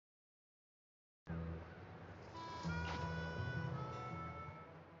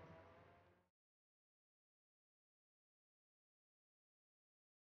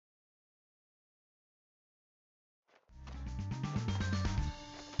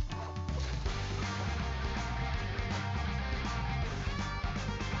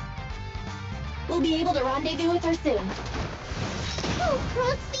We'll be able to rendezvous with her soon. Oh,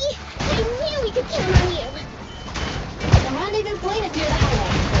 Proxy! I knew we could count on you! The rendezvous point is near the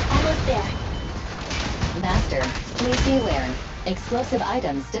highway. We're almost there. Master, please be aware. Explosive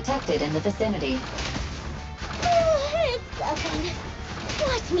items detected in the vicinity. Oh, it's something.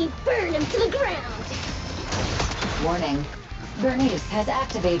 Watch me burn him to the ground! Warning. Bernice has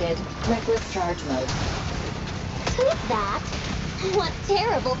activated reckless charge mode. Who's that? What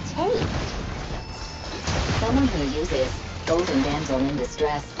terrible taste! Someone who uses Golden Damsel in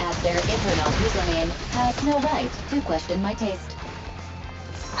Distress as their internal username has no right to question my taste.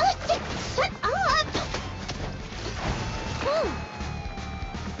 Shut up! Oh.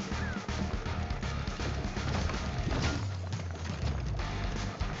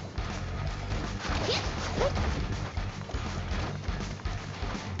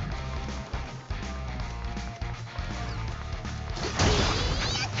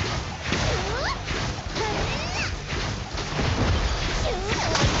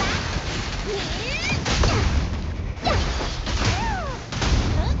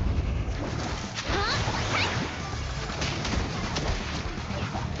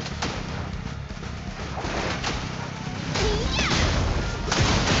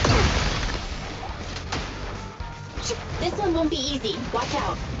 This one won't be easy. Watch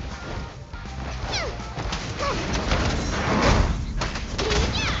out.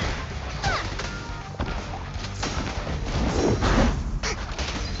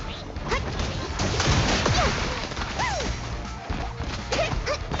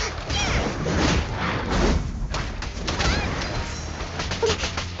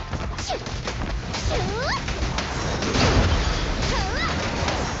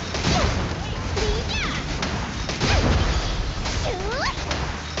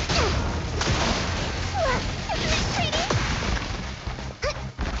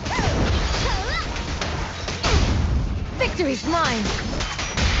 Victory's mine!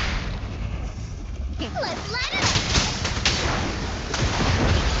 Let's light it up!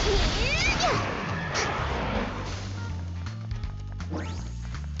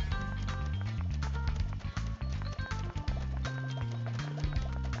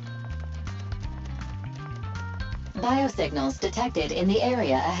 Biosignals detected in the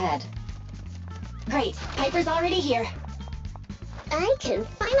area ahead. Great. Piper's already here. I can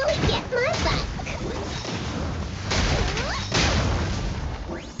finally get my back!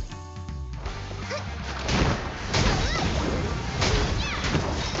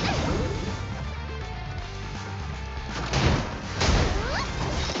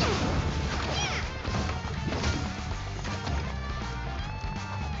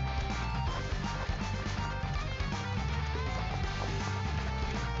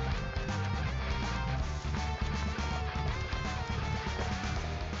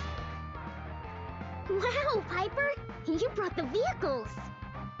 Wow, Piper! You brought the vehicles!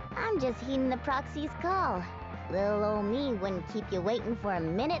 I'm just heeding the proxy's call. Little old me wouldn't keep you waiting for a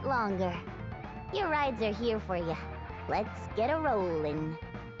minute longer. Your rides are here for you. Let's get a rollin'.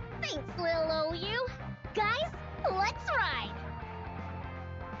 Thanks, little old you! Guys, let's ride!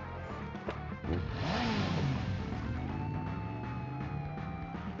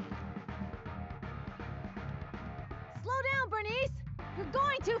 Slow down, Bernice! You're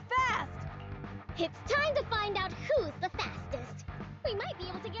going too fast! It's time to find out who's the fastest. We might be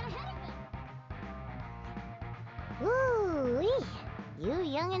able to get ahead of them. Ooh-wee. You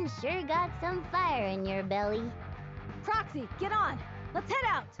young'uns sure got some fire in your belly. Proxy, get on! Let's head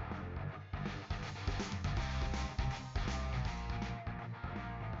out!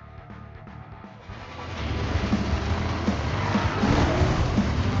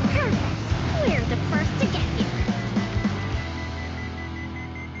 We're the first to get here.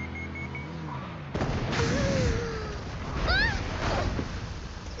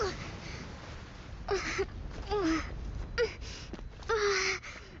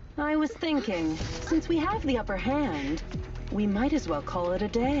 I was thinking, since we have the upper hand, we might as well call it a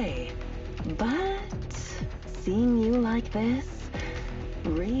day. But seeing you like this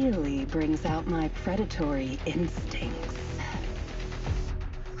really brings out my predatory instincts.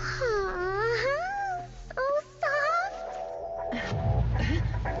 So soft.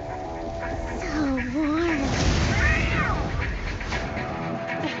 So warm.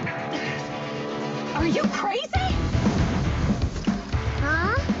 Are you crazy?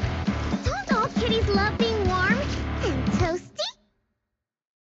 Huh? Don't all kitties love being warm and toasty?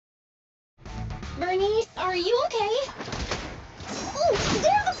 Bernice, are you okay? Oh,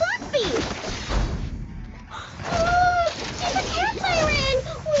 there's a Proxy! Oh, she's a cat siren!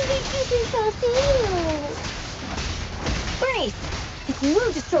 We think she's so serious. Bernice, it's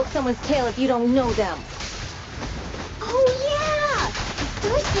Rude to stroke someone's tail if you don't know them. Oh yeah! The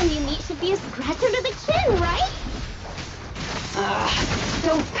first one you meet should be a scratch under the chin, right?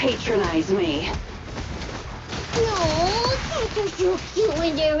 Don't patronize me. No, characters so cute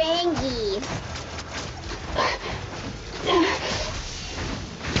when they're angry.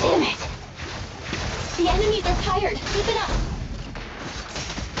 Damn it! The enemies are tired. Keep it up.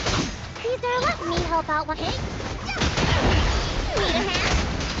 Caesar, let me help out one. Hey! Need a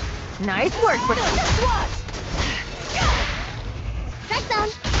hand? Nice work, Bernice. Strike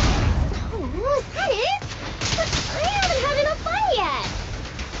zone. Oh, is that it? But I haven't had enough fun yet.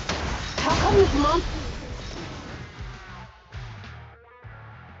 How come this month?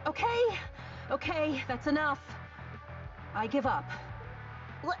 Okay, that's enough. I give up.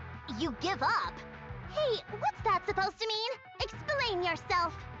 What? You give up? Hey, what's that supposed to mean? Explain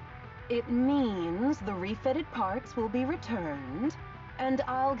yourself. It means the refitted parts will be returned, and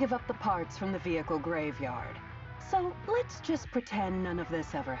I'll give up the parts from the vehicle graveyard. So let's just pretend none of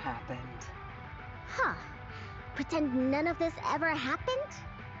this ever happened. Huh. Pretend none of this ever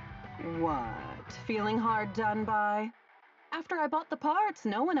happened? What? Feeling hard done by? After I bought the parts,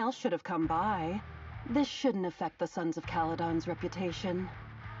 no one else should have come by. This shouldn't affect the Sons of Caledon's reputation.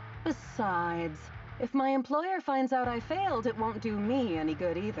 Besides, if my employer finds out I failed, it won't do me any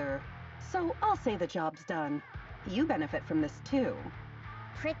good either. So I'll say the job's done. You benefit from this too.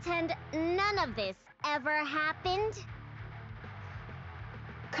 Pretend none of this ever happened?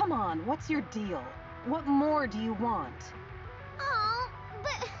 Come on, what's your deal? What more do you want? Oh,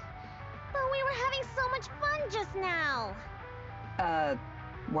 but we were having so much fun just now.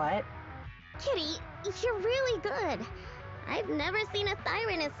 What? Kitty, you're really good. I've never seen a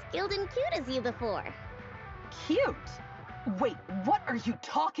Thyran as skilled and cute as you before. Cute? Wait, what are you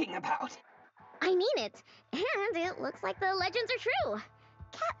talking about? I mean it, and it looks like the legends are true.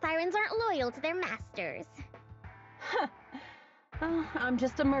 Cat Thyrans aren't loyal to their masters. Huh. I'm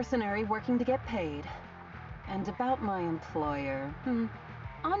just a mercenary working to get paid. And about my employer,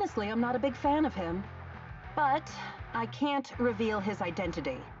 honestly, I'm not a big fan of him. But I can't reveal his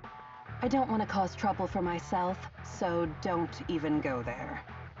identity. I don't want to cause trouble for myself, so don't even go there.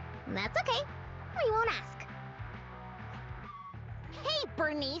 That's okay. We won't ask. Hey,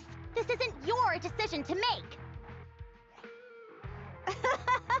 Bernice! This isn't your decision to make!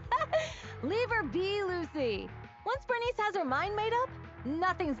 Leave her be, Lucy. Once Bernice has her mind made up,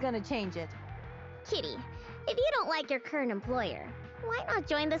 nothing's gonna change it. Kitty, if you don't like your current employer, why not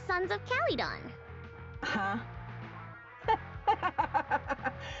join the Sons of Caledon? Huh?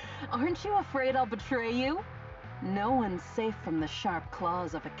 Aren't you afraid I'll betray you? No one's safe from the sharp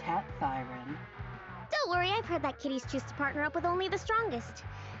claws of a cat Thyran. Don't worry, I've heard that kitties choose to partner up with only the strongest.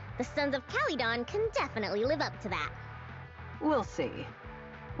 The Sons of Caledon can definitely live up to that. We'll see.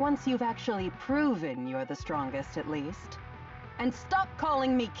 Once you've actually proven you're the strongest, at least. And stop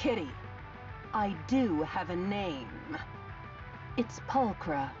calling me Kitty. I do have a name. It's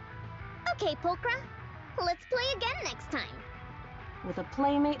Pulchra. Okay, Pulchra. Let's play again next time. With a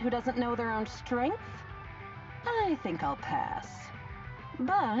playmate who doesn't know their own strength? I think I'll pass.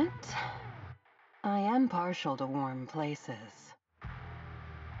 But I am partial to warm places.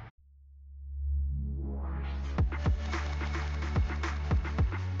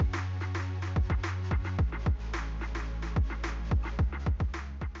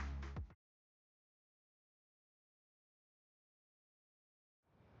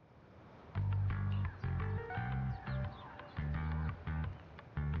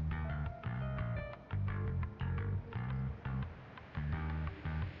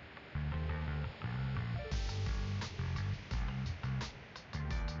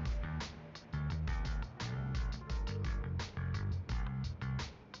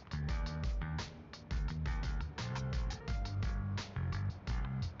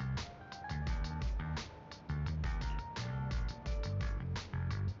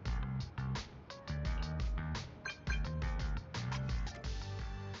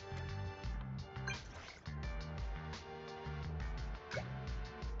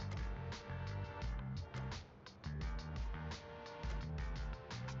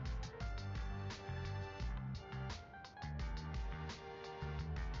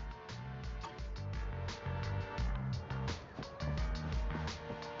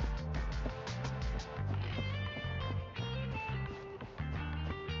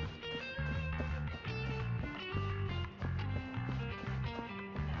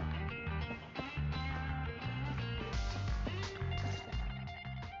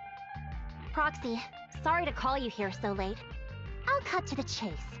 Proxy, sorry to call you here so late. I'll cut to the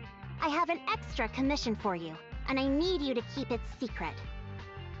chase. I have an extra commission for you. and I need you to keep it secret.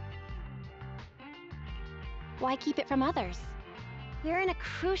 Why keep it from others? We're in a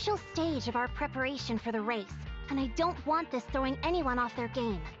crucial stage of our preparation for the race, and I don't want this throwing anyone off their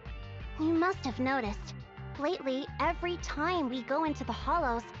game. You must have noticed. Lately, every time we go into the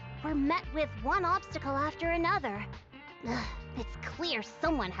hollows, we're met with one obstacle after another. Ugh, it's clear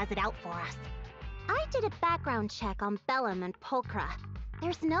someone has it out for us. I did a background check on Bellum and Pulchra.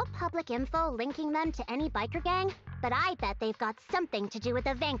 There's no public info linking them to any biker gang, but I bet they've got something to do with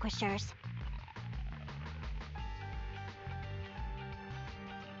the Vanquishers.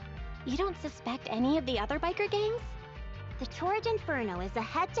 You don't suspect any of the other biker gangs? The Torrid Inferno is a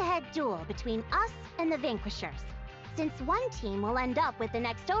head-to-head duel between us and the Vanquishers. Since one team will end up with the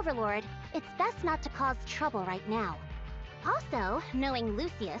next Overlord, it's best not to cause trouble right now. Also, knowing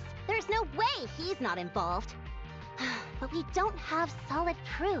Lucius, there's no way he's not involved. But we don't have solid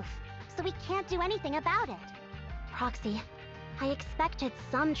proof, so we can't do anything about it. Proxy, I expected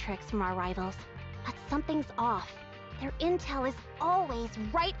some tricks from our rivals, but something's off. Their intel is always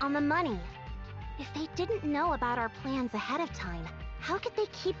right on the money. If they didn't know about our plans ahead of time, how could they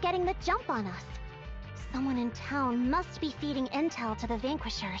keep getting the jump on us? Someone in town must be feeding intel to the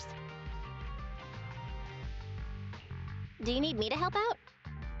Vanquishers. Do you need me to help out?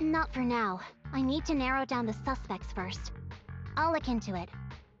 Not for now. I need to narrow down the suspects first. I'll look into it.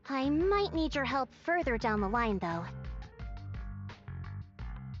 I might need your help further down the line, though.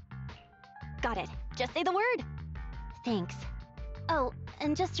 Got it. Just say the word. Thanks. Oh,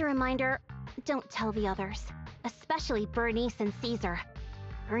 and just a reminder, don't tell the others. Especially Bernice and Caesar.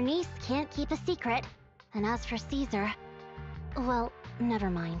 Bernice can't keep a secret. And as for Caesar, well, never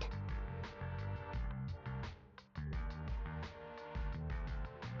mind.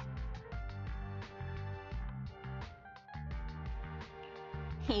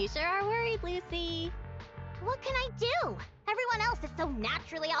 You sure are worried, Lucy. What can I do? Everyone else is so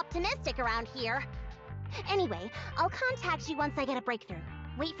naturally optimistic around here. Anyway, I'll contact you once I get a breakthrough.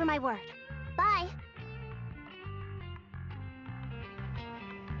 Wait for my word. Bye.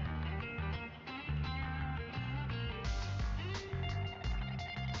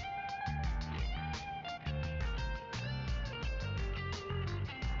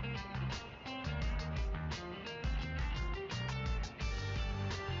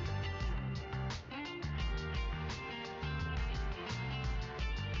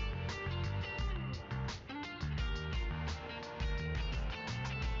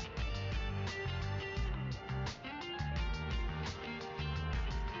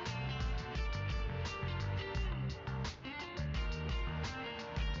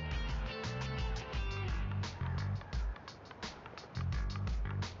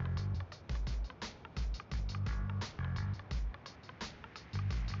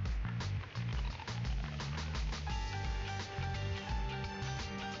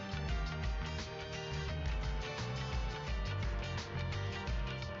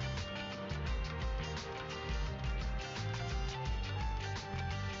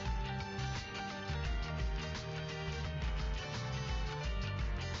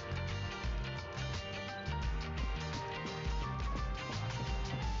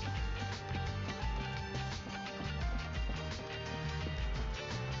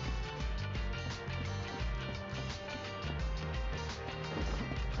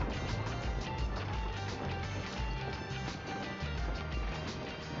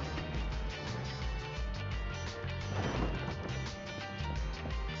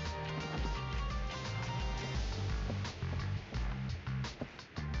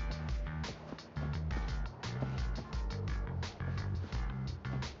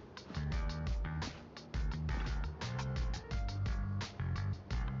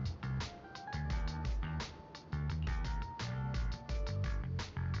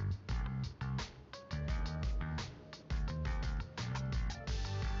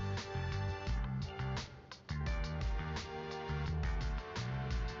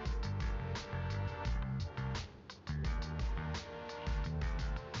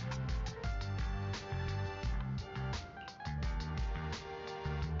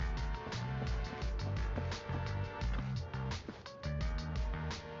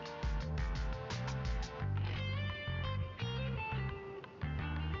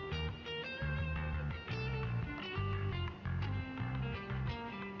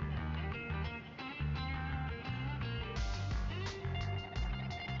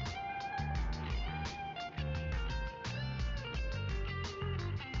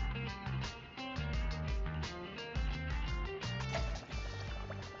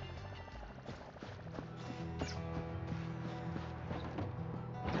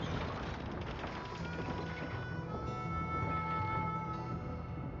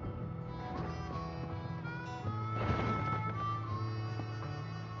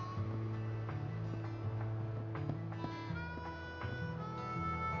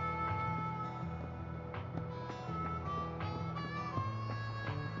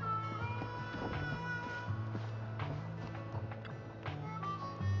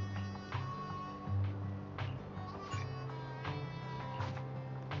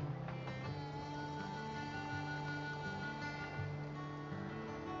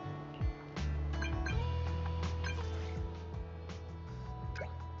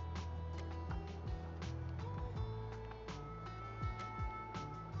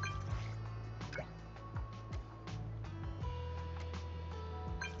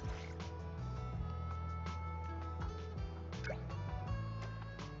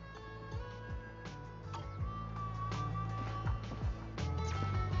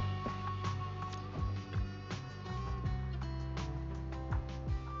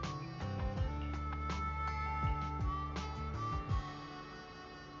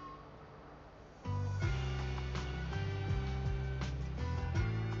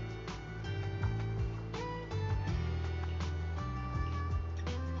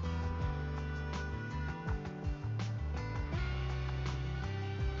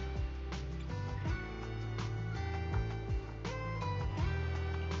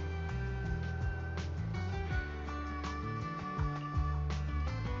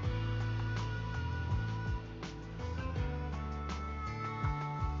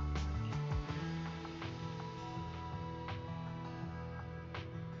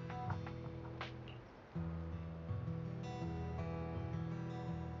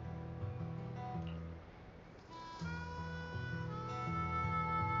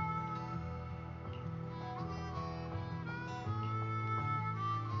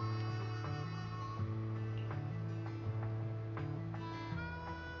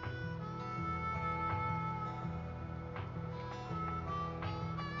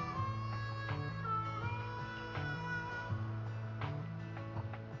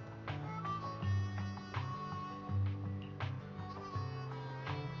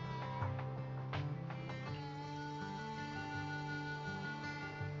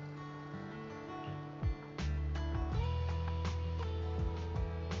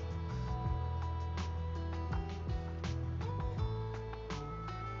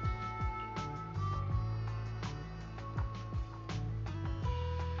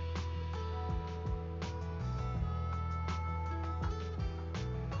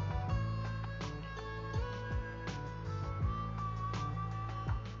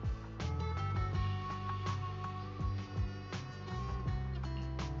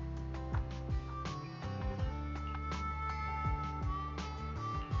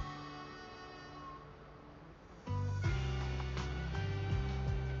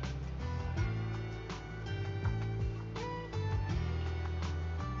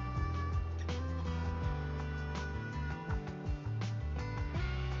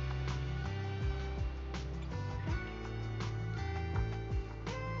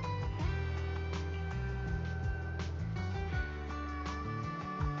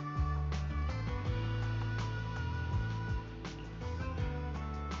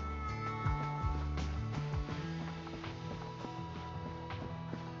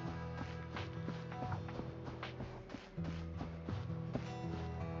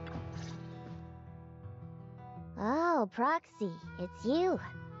 Oh, Proxy, it's you.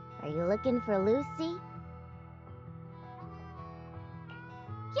 Are you looking for Lucy?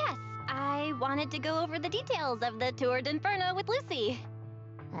 Yes, I wanted to go over the details of the Tour d'Inferno with Lucy.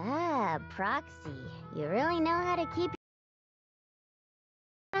 Ah, Proxy, you really know how to keep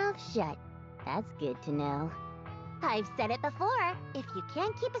your mouth shut. That's good to know. I've said it before. If you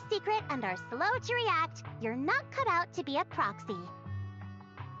can't keep a secret and are slow to react, you're not cut out to be a proxy.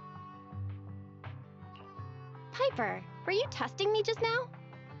 Piper, were you testing me just now?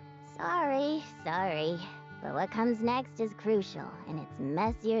 Sorry. But what comes next is crucial, and it's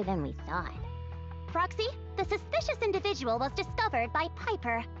messier than we thought. Proxy, the suspicious individual was discovered by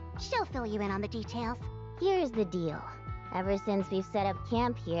Piper. She'll fill you in on the details. Here's the deal. Ever since we've set up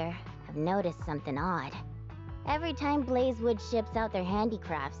camp here, I've noticed something odd. Every time Blazewood ships out their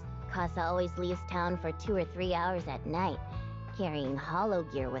handicrafts, Casa always leaves town for 2 or 3 hours at night, carrying hollow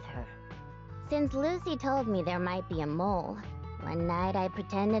gear with her. Since Lucy told me there might be a mole, one night I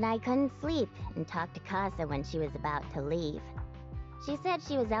pretended I couldn't sleep and talked to Casa when she was about to leave. She said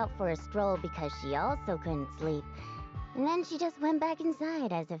she was out for a stroll because she also couldn't sleep, and then she just went back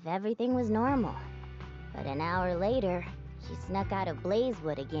inside as if everything was normal. But an hour later, she snuck out of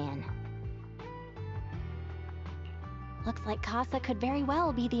Blazewood again. Looks like Casa could very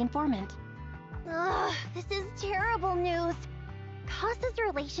well be the informant. Ugh, this is terrible news. Casa's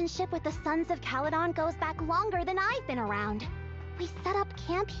relationship with the Sons of Claydon goes back longer than I've been around. We set up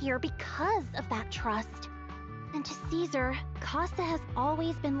camp here because of that trust. And to Caesar, Casa has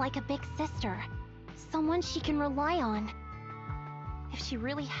always been like a big sister. Someone she can rely on. If she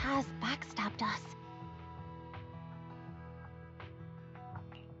really has backstabbed us.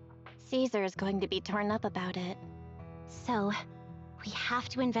 Caesar's going to be torn up about it. So, we have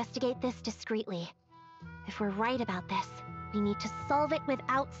to investigate this discreetly. If we're right about this, we need to solve it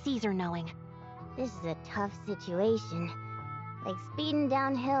without Caesar knowing. This is a tough situation. Like speeding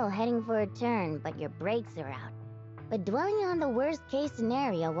downhill heading for a turn, but your brakes are out. But dwelling on the worst case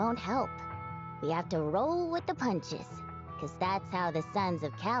scenario won't help. We have to roll with the punches, cause that's how the Sons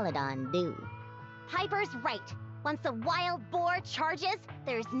of Claydon do. Piper's right. Once a wild boar charges,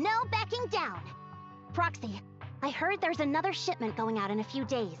 there's no backing down. Proxy, I heard there's another shipment going out in a few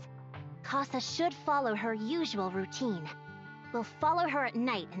days. Casa should follow her usual routine. We'll follow her at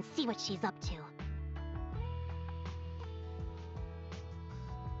night and see what she's up to.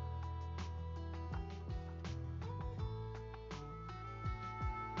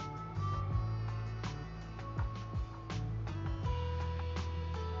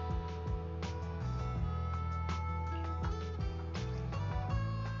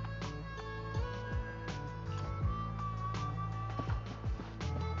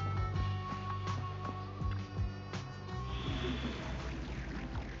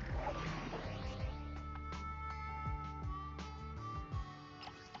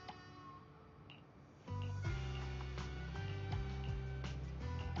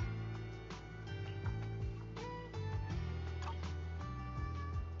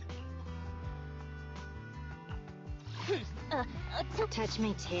 Touch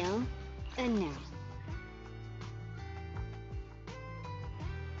my tail, and no.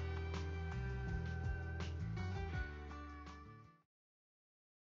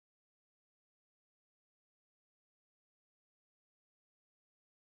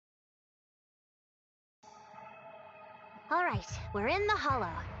 All right, we're in the hollow.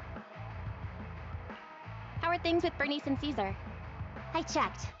 How are things with Bernice and Caesar? I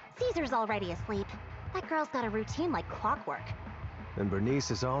checked. Caesar's already asleep. That girl's got a routine like clockwork. And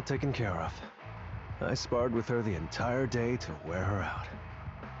Bernice is all taken care of. I sparred with her the entire day to wear her out.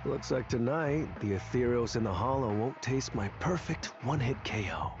 Looks like tonight, the Ethereals in the Hollow won't taste my perfect one-hit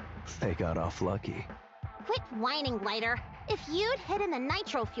KO. They got off lucky. Quit whining, Lighter. If you'd hidden the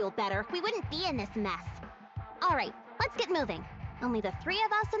nitro fuel better, we wouldn't be in this mess. All right, let's get moving. Only the 3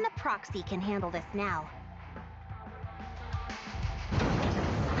 of us and the proxy can handle this now.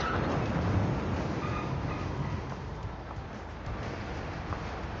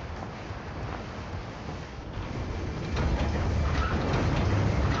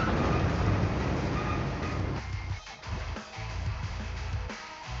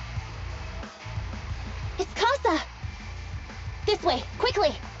 It's Casa! This way,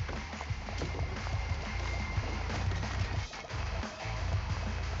 quickly!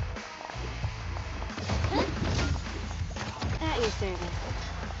 At your service.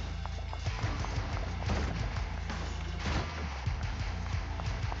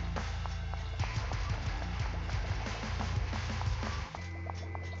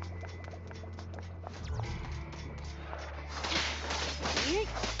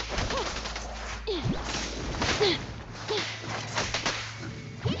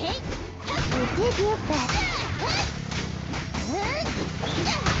 did your best.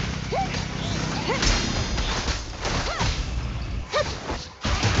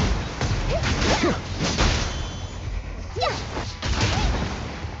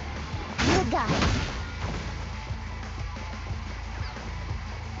 You got it.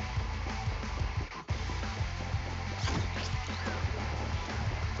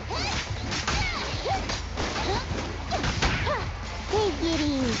 Take it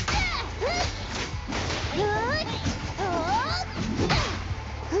easy.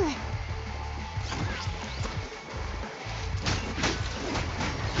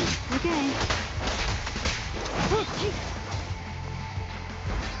 Okay.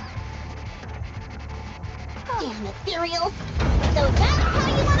 Damn ethereals! So that's how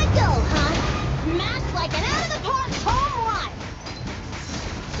you want to go, huh? Smash like an out-of-the-park home run!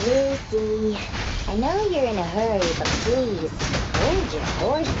 Lucy, I know you're in a hurry, but please, hold your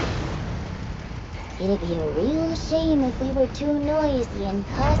horses. It'd be a real shame if we were too noisy and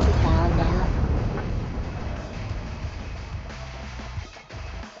Casa found out.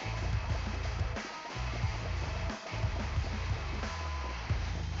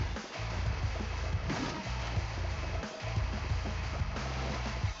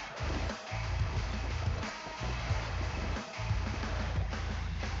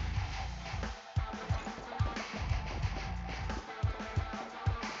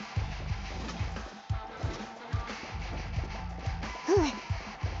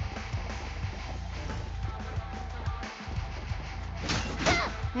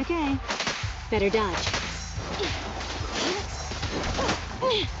 Okay. Better dodge.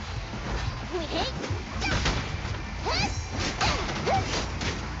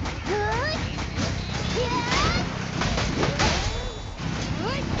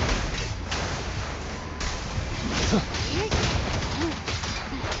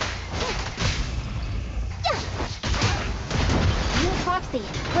 New Proxy,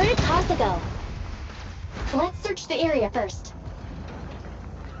 where did Casa go? Let's search the area first.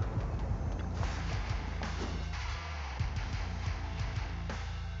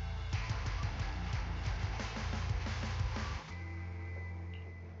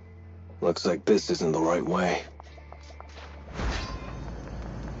 Looks like this isn't the right way.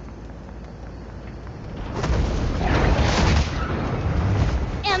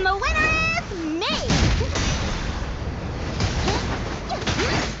 And the winner is me!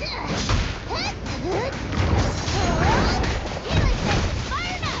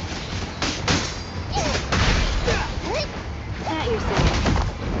 At your service.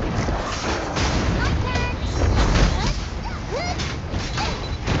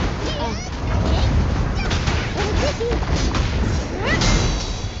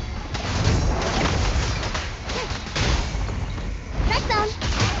 Strike zone!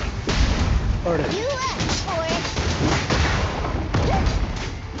 Arden. You asked for it!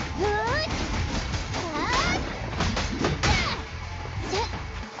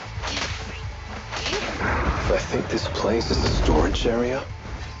 I think this place is a storage area.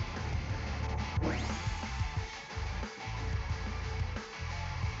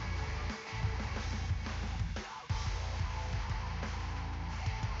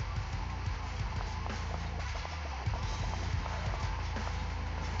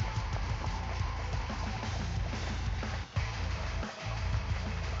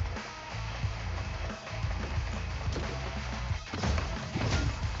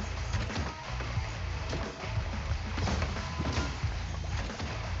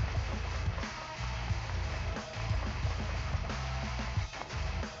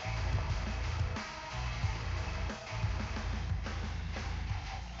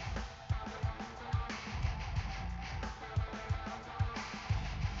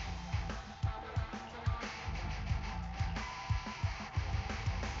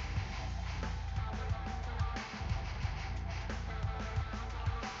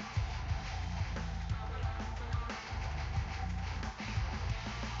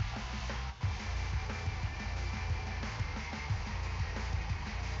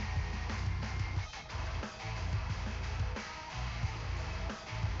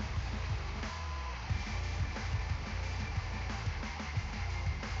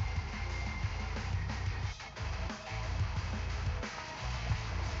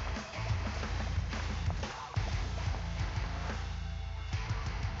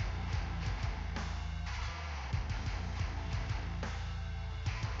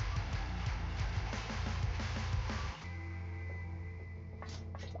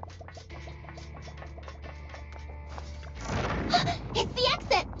 It's the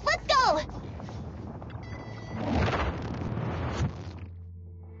exit! Let's go!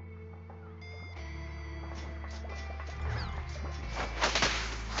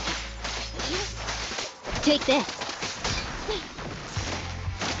 Take this.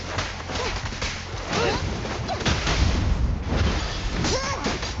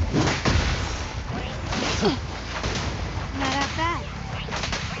 Not that bad.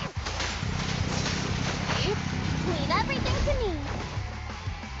 Leave everything to me.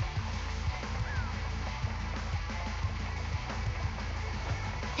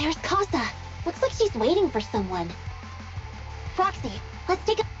 There's Casa. Looks like she's waiting for someone. Proxy, let's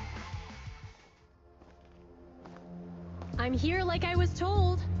take a... I'm here like I was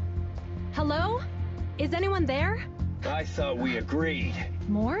told. Hello? Is anyone there? I thought we agreed.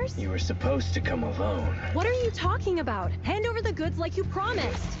 Morse? You were supposed to come alone. What are you talking about? Hand over the goods like you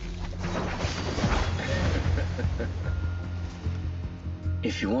promised.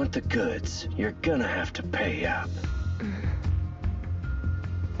 If you want the goods, you're gonna have to pay up.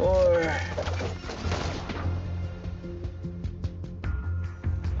 Or...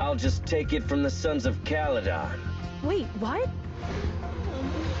 I'll just take it from the Sons of Claydon. Wait, what?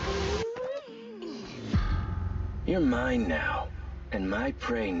 You're mine now, and my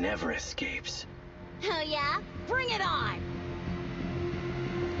prey never escapes. Oh yeah? Bring it on!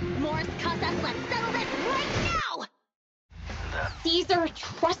 Morse, Casa, let's settle this right now! Caesar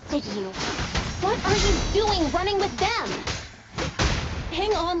trusted you. What are you doing running with them?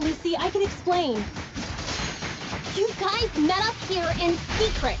 Hang on, Lucy, I can explain. You guys met up here in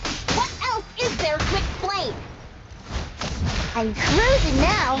secret. What else is there to explain? I'm cruising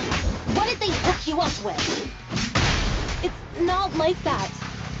now. What did they hook you up with? It's not like that.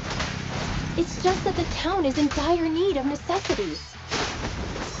 It's just that the town is in dire need of necessities.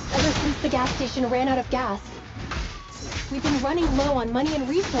 Ever since the gas station ran out of gas, we've been running low on money and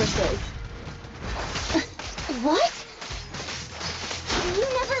resources. What? You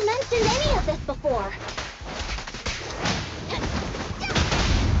never mentioned any of this before.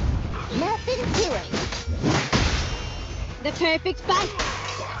 Nothing to it. The perfect fight.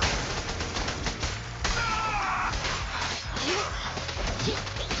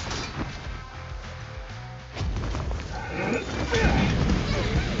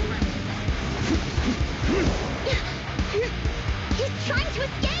 He's trying to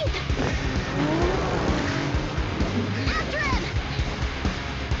escape! After him!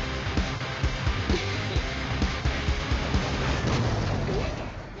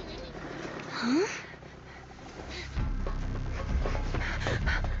 Huh?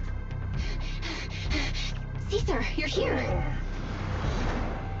 Caesar, you're here.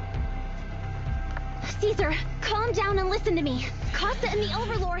 Caesar, calm down and listen to me. Casa and the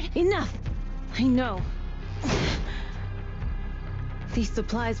Overlord... Enough! I know. These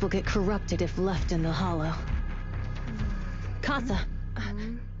supplies will get corrupted if left in the hollow. Casa.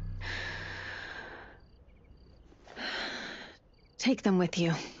 Take them with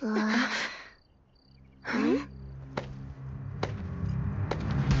you.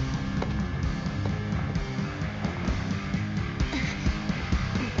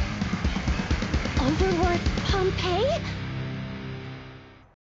 Overlord Pompeii?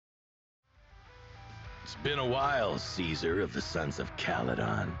 It's been a while, Caesar of the Sons of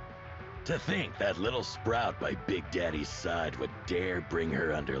Claydon. To think that little sprout by Big Daddy's side would dare bring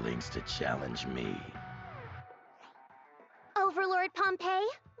her underlings to challenge me. Overlord Pompeii,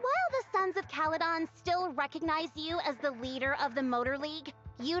 while the Sons of Claydon still recognize you as the leader of the Motor League,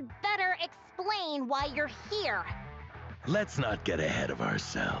 you'd better explain why you're here. Let's not get ahead of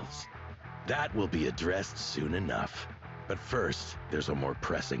ourselves. That will be addressed soon enough. But first, there's a more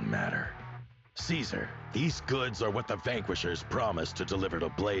pressing matter. Caesar, these goods are what the Vanquishers promised to deliver to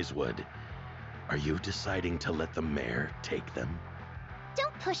Blazewood. Are you deciding to let the mayor take them?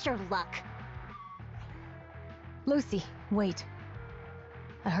 Don't push your luck. Lucy, wait.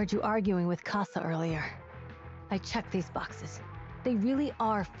 I heard you arguing with Casa earlier. I checked these boxes. They really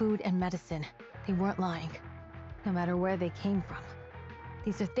are food and medicine. They weren't lying, no matter where they came from.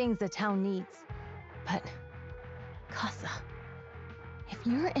 These are things the town needs. But, Casa, if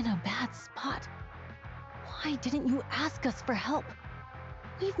you're in a bad spot, why didn't you ask us for help?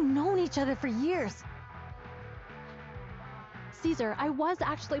 We've known each other for years. Caesar, I was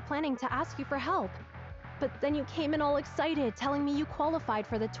actually planning to ask you for help. But then you came in all excited, telling me you qualified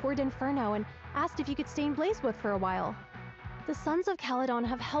for the Tour d'Inferno and asked if you could stay in Blazewood for a while. The Sons of Claydon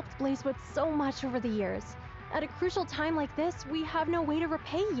have helped Blazewood so much over the years. At a crucial time like this, we have no way to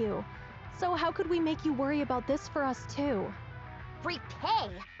repay you. So how could we make you worry about this for us too? Repay?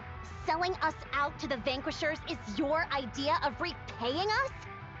 Selling us out to the Vanquishers is your idea of repaying us?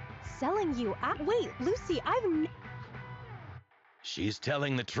 Selling you? Wait, Lucy, She's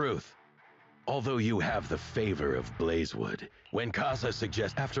telling the truth. Although you have the favor of Blazewood, when Casa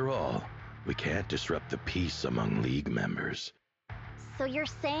suggests, after all, We can't disrupt the peace among League members. So you're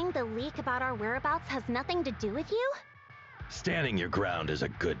saying the leak about our whereabouts has nothing to do with you? Standing your ground is a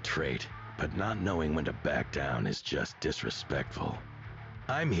good trait, but not knowing when to back down is just disrespectful.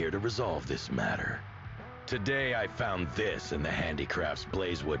 I'm here to resolve this matter. Today I found this in the handicrafts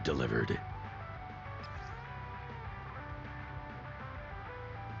Blazewood delivered.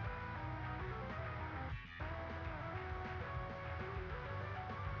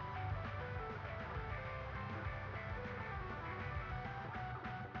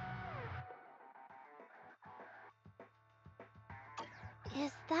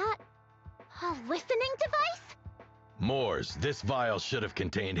 Is that a listening device? Moors, this vial should have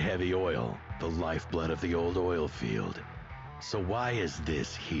contained heavy oil, the lifeblood of the old oil field. So why is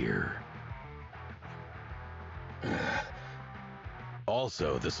this here?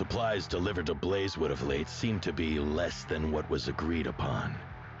 Also, the supplies delivered to Blazewood of late seem to be less than what was agreed upon.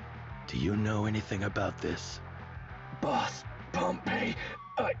 Do you know anything about this? Boss, Pompey,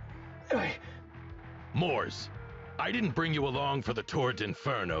 Moors, I didn't bring you along for the Tour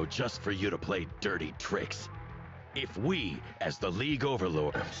d'Inferno just for you to play dirty tricks. If we, as the League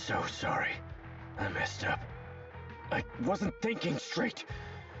Overlord... I'm so sorry. I messed up. I wasn't thinking straight.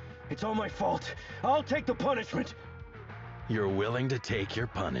 It's all my fault. I'll take the punishment. You're willing to take your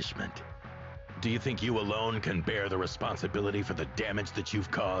punishment. Do you think you alone can bear the responsibility for the damage that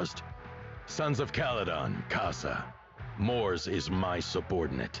you've caused? Sons of Claydon, Casa. Moors is my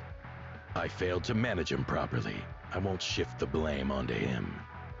subordinate. I failed to manage him properly. I won't shift the blame onto him.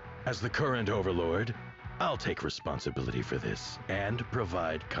 As the current Overlord, I'll take responsibility for this and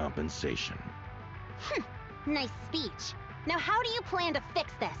provide compensation. Nice speech. Now how do you plan to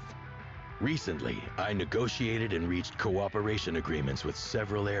fix this? Recently, I negotiated and reached cooperation agreements with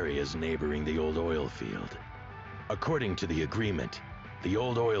several areas neighboring the old oil field. According to the agreement, the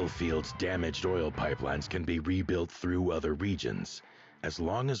old oil field's damaged oil pipelines can be rebuilt through other regions, as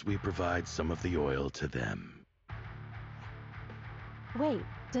long as we provide some of the oil to them. Wait,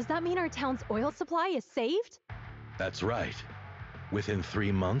 does that mean our town's oil supply is saved? That's right. Within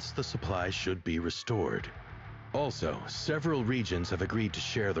 3 months, the supply should be restored. Also, several regions have agreed to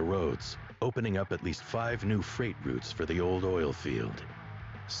share the roads, opening up at least 5 new freight routes for the old oil field.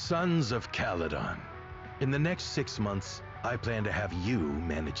 Sons of Claydon, in the next 6 months, I plan to have you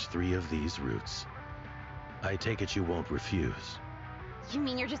manage 3 of these routes. I take it you won't refuse. You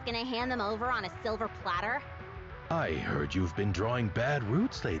mean you're just gonna hand them over on a silver platter? I heard you've been drawing bad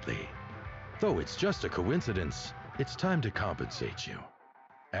routes lately. Though it's just a coincidence, it's time to compensate you.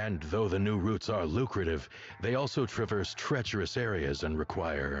 And though the new routes are lucrative, they also traverse treacherous areas and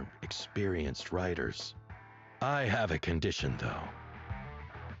require experienced riders. I have a condition, though.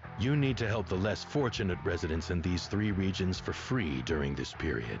 You need to help the less fortunate residents in these 3 regions for free during this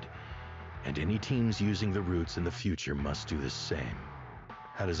period. And any teams using the routes in the future must do the same.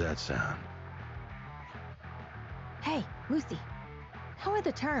 How does that sound? Hey, Lucy. How are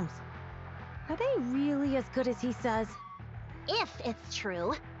the terms? Are they really as good as he says? If it's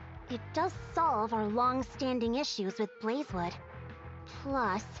true, it does solve our long-standing issues with Blazewood.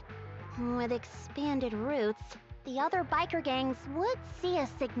 Plus, with expanded routes, the other biker gangs would see a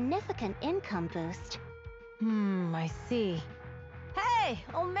significant income boost. I see. Hey,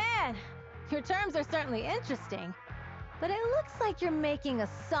 oh man! Your terms are certainly interesting, but it looks like you're making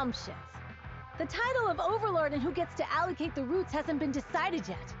assumptions. The title of Overlord and who gets to allocate the routes hasn't been decided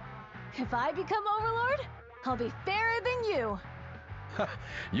yet. If I become Overlord, I'll be fairer than you.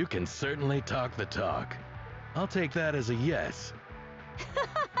 You can certainly talk the talk. I'll take that as a yes.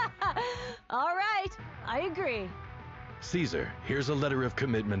 All right, I agree. Caesar, here's a letter of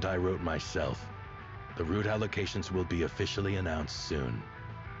commitment I wrote myself. The route allocations will be officially announced soon.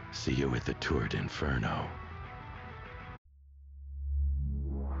 See you at the Tour d'Inferno.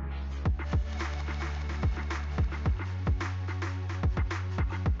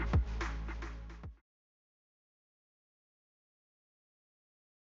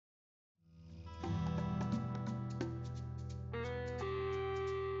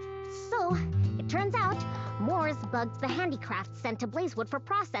 So, it turns out, Moors bugged the handicrafts sent to Blazewood for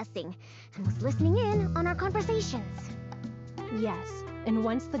processing, and was listening in on our conversations. Yes, and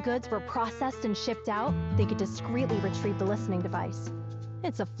once the goods were processed and shipped out, they could discreetly retrieve the listening device.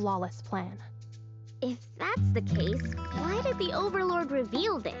 It's a flawless plan. If that's the case, why did the Overlord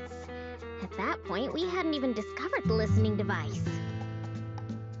reveal this? At that point, we hadn't even discovered the listening device.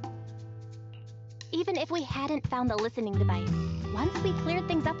 Even if we hadn't found the listening device, once we cleared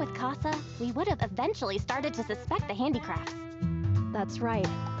things up with Casa, we would have eventually started to suspect the handicrafts. That's right.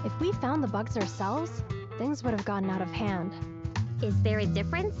 If we found the bugs ourselves, things would have gotten out of hand. Is there a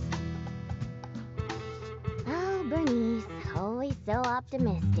difference? so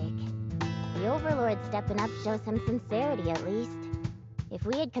optimistic. The Overlord stepping up shows some sincerity at least. If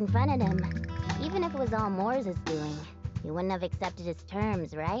we had confronted him, even if it was all Moore's doing, he wouldn't have accepted his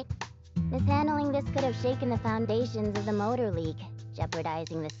terms, right? Mishandling this could have shaken the foundations of the Motor League,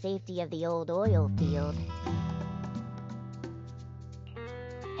 jeopardizing the safety of the old oil field.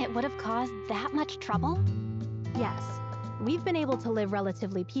 It would have caused that much trouble? Yes. We've been able to live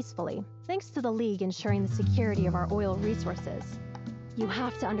relatively peacefully, thanks to the League ensuring the security of our oil resources. You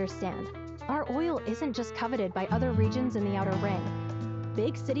have to understand, our oil isn't just coveted by other regions in the Outer Ring.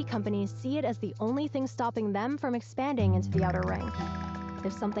 Big city companies see it as the only thing stopping them from expanding into the Outer Ring.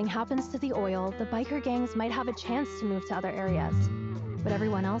 If something happens to the oil, the biker gangs might have a chance to move to other areas, but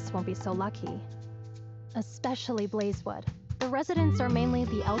everyone else won't be so lucky. Especially Blazewood. The residents are mainly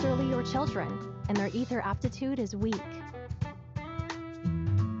the elderly or children, and their ether aptitude is weak.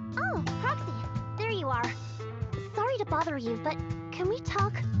 Oh, Proxy, there you are. Sorry to bother you, but can we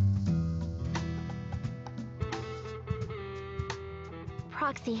talk?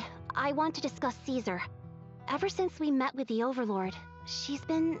 Proxy, I want to discuss Caesar. Ever since we met with the Overlord, she's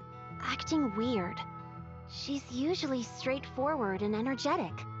been acting weird. She's usually straightforward and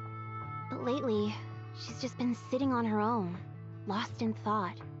energetic. But lately, she's just been sitting on her own, lost in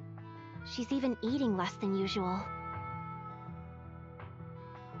thought. She's even eating less than usual.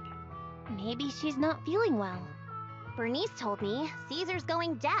 Maybe she's not feeling well. Bernice told me Caesar's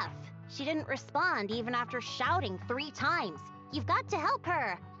going deaf. She didn't respond even after shouting 3 times. You've got to help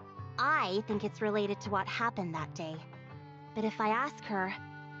her. I think it's related to what happened that day. But if I ask her,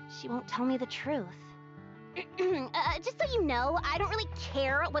 she won't tell me the truth. Just so you know, I don't really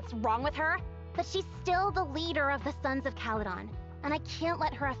care what's wrong with her, but she's still the leader of the Sons of Claydon, and I can't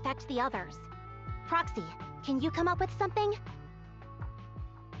let her affect the others. Proxy, can you come up with something?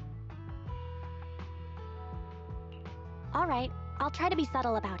 All right, I'll try to be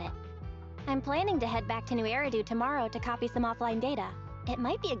subtle about it. I'm planning to head back to New Eridu tomorrow to copy some offline data. It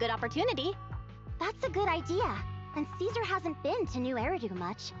might be a good opportunity. That's a good idea. And Caesar hasn't been to New Eridu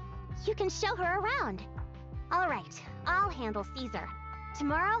much. You can show her around. All right, I'll handle Caesar.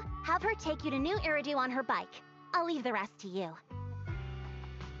 Tomorrow, have her take you to New Eridu on her bike. I'll leave the rest to you.